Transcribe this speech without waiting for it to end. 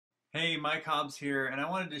Hey, Mike Hobbs here, and I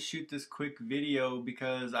wanted to shoot this quick video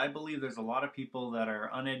because I believe there's a lot of people that are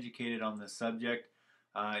uneducated on this subject.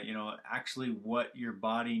 Actually what your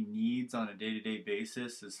body needs on a day-to-day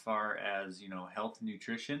basis as far as, health and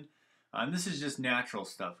nutrition. And this is just natural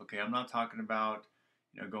stuff, okay? I'm not talking about,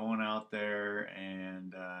 going out there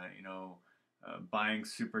and, buying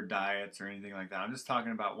super diets or anything like that. I'm just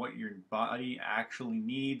talking about what your body actually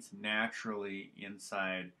needs naturally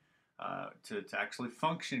inside to actually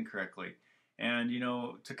function correctly. And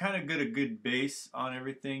to kind of get a good base on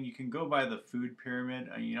everything, you can go by the food pyramid.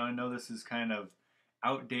 I know this is kind of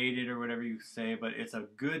outdated or whatever you say, but it's a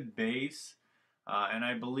good base. And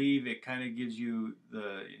I believe it kind of gives you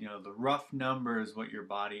the rough numbers what your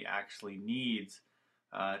body actually needs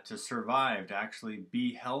to survive, to actually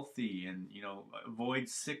be healthy, and avoid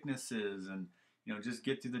sicknesses, and just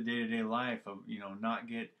get through the day-to-day life of not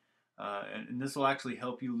get and this will actually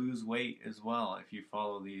help you lose weight as well if you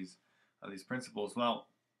follow these principles. Well,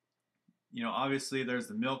 obviously there's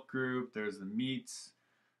the milk group, there's the meats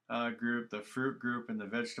group, the fruit group, and the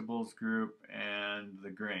vegetables group, and the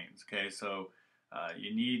grains. Okay, so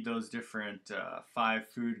you need those different five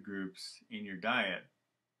food groups in your diet.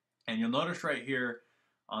 And you'll notice right here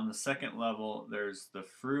on the second level, there's the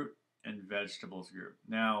fruit and vegetables group.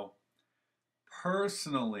 Now,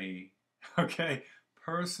 personally, okay,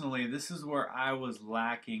 personally, this is where I was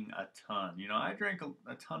lacking a ton. I drank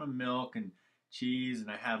a ton of milk and cheese, and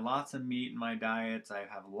I had lots of meat in my diets. I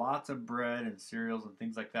have lots of bread and cereals and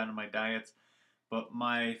things like that in my diets. But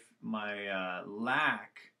my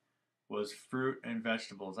lack was fruit and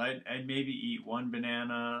vegetables. I'd maybe eat one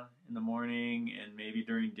banana in the morning, and maybe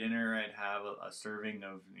during dinner I'd have a serving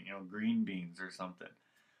of green beans or something.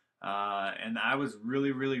 And I was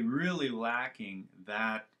really, really, really lacking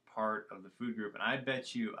that part of the food group. And I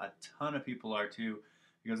bet you a ton of people are too,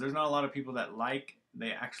 because there's not a lot of people that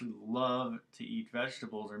they actually love to eat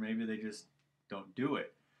vegetables, or maybe they just don't do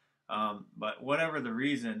it. But whatever the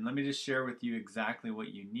reason, let me just share with you exactly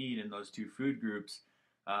what you need in those two food groups.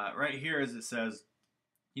 Right here, as it says,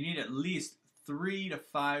 you need at least 3 to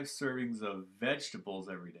 5 servings of vegetables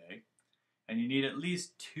every day, and you need at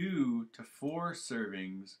least 2 to 4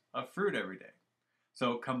 servings of fruit every day.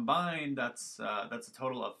 So combined, that's a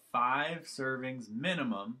total of 5 servings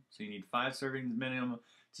minimum. So you need 5 servings minimum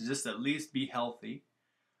to just at least be healthy.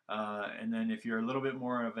 And then if you're a little bit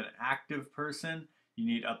more of an active person, you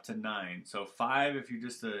need up to 9. So 5 if you're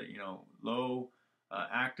just a low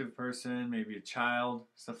active person, maybe a child,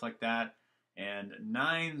 stuff like that. And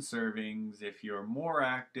 9 servings if you're more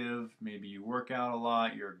active, maybe you work out a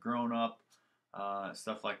lot, you're a grown up,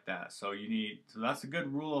 stuff like that. So that's a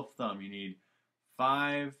good rule of thumb. You need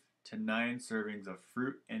 5 to 9 servings of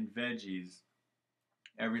fruit and veggies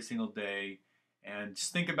every single day. And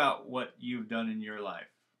just think about what you've done in your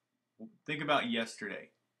life. Think about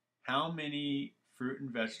yesterday. How many fruit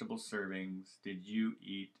and vegetable servings did you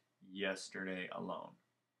eat yesterday alone?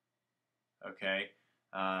 Okay.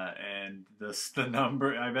 And the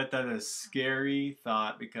number, I bet that is a scary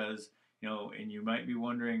thought, because, and you might be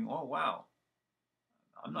wondering, oh, wow,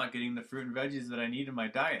 I'm not getting the fruit and veggies that I need in my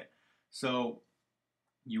diet. So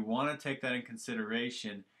you want to take that in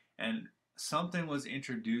consideration. And something was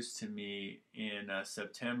introduced to me in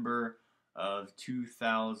September of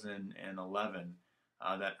 2011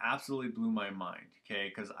 that absolutely blew my mind.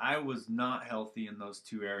 Okay, because I was not healthy in those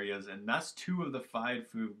two areas, and that's 2 of the 5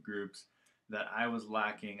 food groups that I was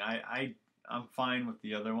lacking. I'm fine with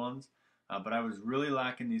the other ones, but I was really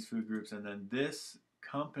lacking these food groups. And then this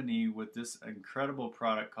company with this incredible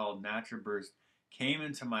product called NaturBurst came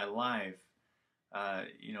into my life,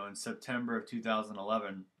 in September of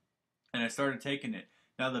 2011, and I started taking it.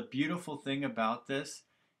 Now, the beautiful thing about this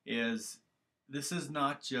is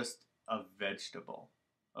not just a vegetable.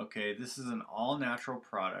 Okay, this is an all natural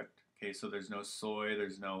product. Okay, so there's no soy,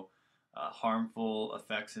 there's no harmful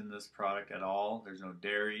effects in this product at all. There's no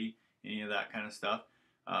dairy, any of that kind of stuff.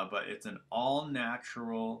 But it's an all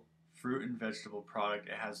natural fruit and vegetable product.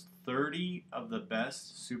 It has 30 of the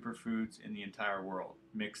best superfoods in the entire world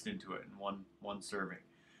mixed into it in one serving.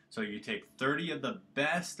 So you take 30 of the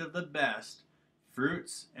best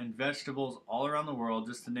fruits and vegetables all around the world,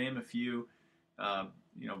 just to name a few. Uh,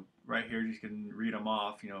 right here you can read them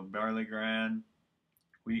off. Barley grain,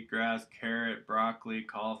 wheatgrass, carrot, broccoli,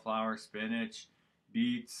 cauliflower, spinach,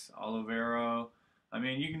 beets, aloe vera. I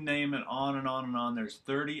mean, you can name it on and on and on. There's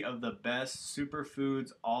 30 of the best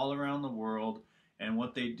superfoods all around the world, and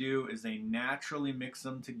what they do is they naturally mix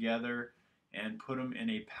them together and put them in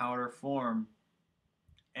a powder form,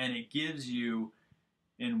 and it gives you,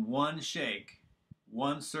 in one shake,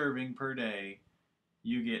 one serving per day,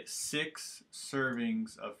 you get 6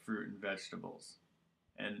 servings of fruit and vegetables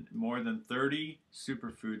and more than 30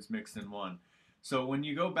 superfoods mixed in one. So when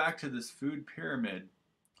you go back to this food pyramid,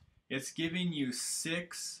 it's giving you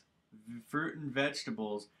 6 fruit and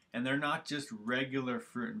vegetables, and they're not just regular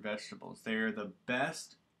fruit and vegetables. They are the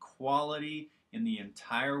best quality in the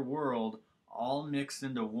entire world, all mixed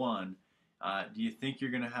into one. Do you think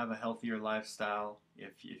you're going to have a healthier lifestyle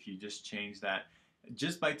if you just change that?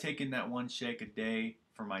 Just by taking that one shake a day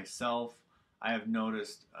for myself, I have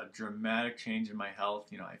noticed a dramatic change in my health.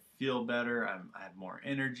 You know, I feel better. I have more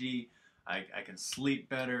energy. I can sleep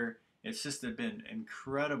better. It's just been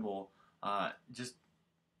incredible. Just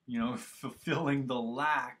fulfilling the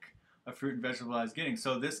lack of fruit and vegetable I was getting.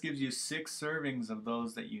 So this gives you 6 servings of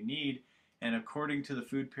those that you need, and according to the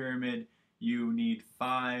food pyramid, you need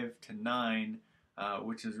 5 to 9,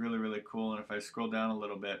 which is really really cool. And if I scroll down a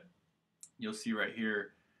little bit, you'll see right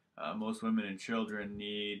here, most women and children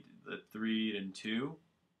need the 3 and 2.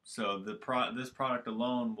 So this product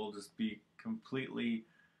alone will just be completely,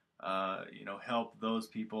 help those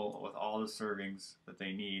people with all the servings that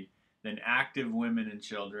they need. Then active women and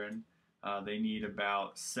children, they need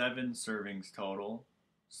about 7 servings total.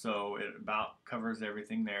 So it about covers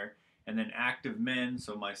everything there. And then active men,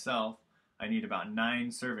 so myself, I need about 9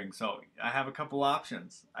 servings. So I have a couple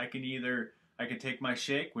options. I can take my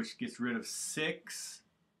shake, which gets rid of 6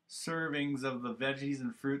 servings of the veggies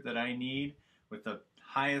and fruit that I need with the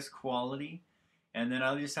highest quality. And then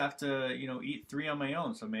I'll just have to, eat 3 on my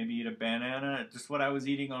own. So maybe eat a banana, just what I was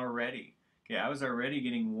eating already. Okay, I was already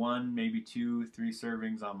getting 1, maybe 2, 3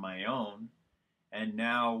 servings on my own. And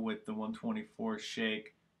now with the 124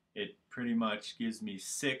 shake, it pretty much gives me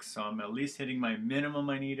 6. So I'm at least hitting my minimum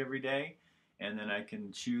I need every day. And then I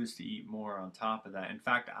can choose to eat more on top of that. In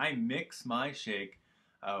fact, I mix my shake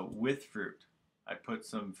with fruit. I put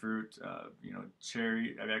some fruit,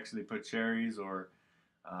 cherry. I've actually put cherries or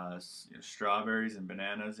strawberries and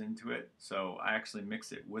bananas into it. So I actually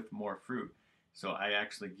mix it with more fruit. So I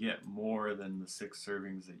actually get more than the 6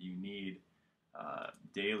 servings that you need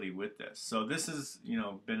daily with this. So this has,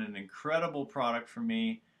 been an incredible product for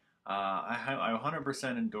me. I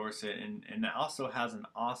 100% endorse it, and it also has an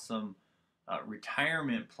awesome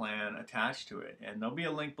retirement plan attached to it. And there'll be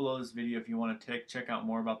a link below this video if you want to check out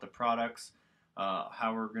more about the products,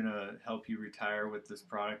 how we're going to help you retire with this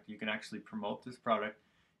product. You can actually promote this product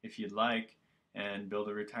if you'd like and build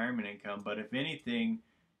a retirement income. But if anything,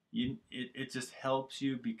 it just helps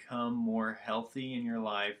you become more healthy in your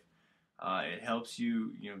life. It helps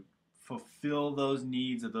you, fulfill those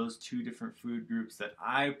needs of those 2 different food groups that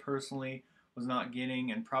I personally was not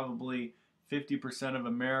getting, and probably 50% of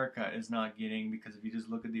America is not getting, because if you just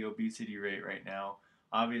look at the obesity rate right now,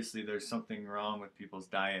 obviously there's something wrong with people's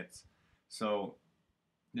diets. So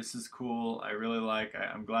this is cool.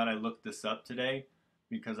 I'm glad I looked this up today,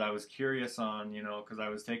 because I was curious on, because I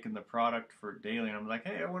was taking the product for daily, and I'm like,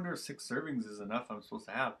 hey, I wonder if 6 servings is enough I'm supposed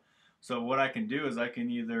to have. So what I can do is I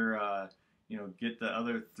can either, get the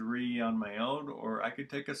other 3 on my own, or I could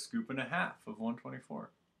take a scoop and a half of 124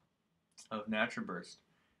 of NaturBurst.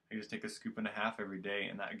 I just take a scoop and a half every day,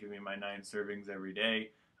 and that would give me my 9 servings every day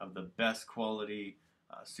of the best quality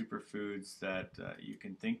superfoods that you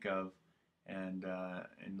can think of, and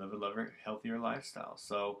live a healthier lifestyle.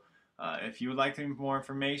 So if you would like more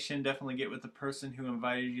information, definitely get with the person who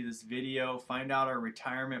invited you this video. Find out our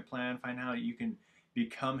retirement plan. Find out how you can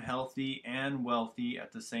become healthy and wealthy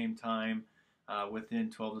at the same time within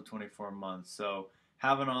 12 to 24 months. So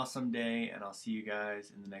have an awesome day, and I'll see you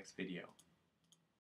guys in the next video.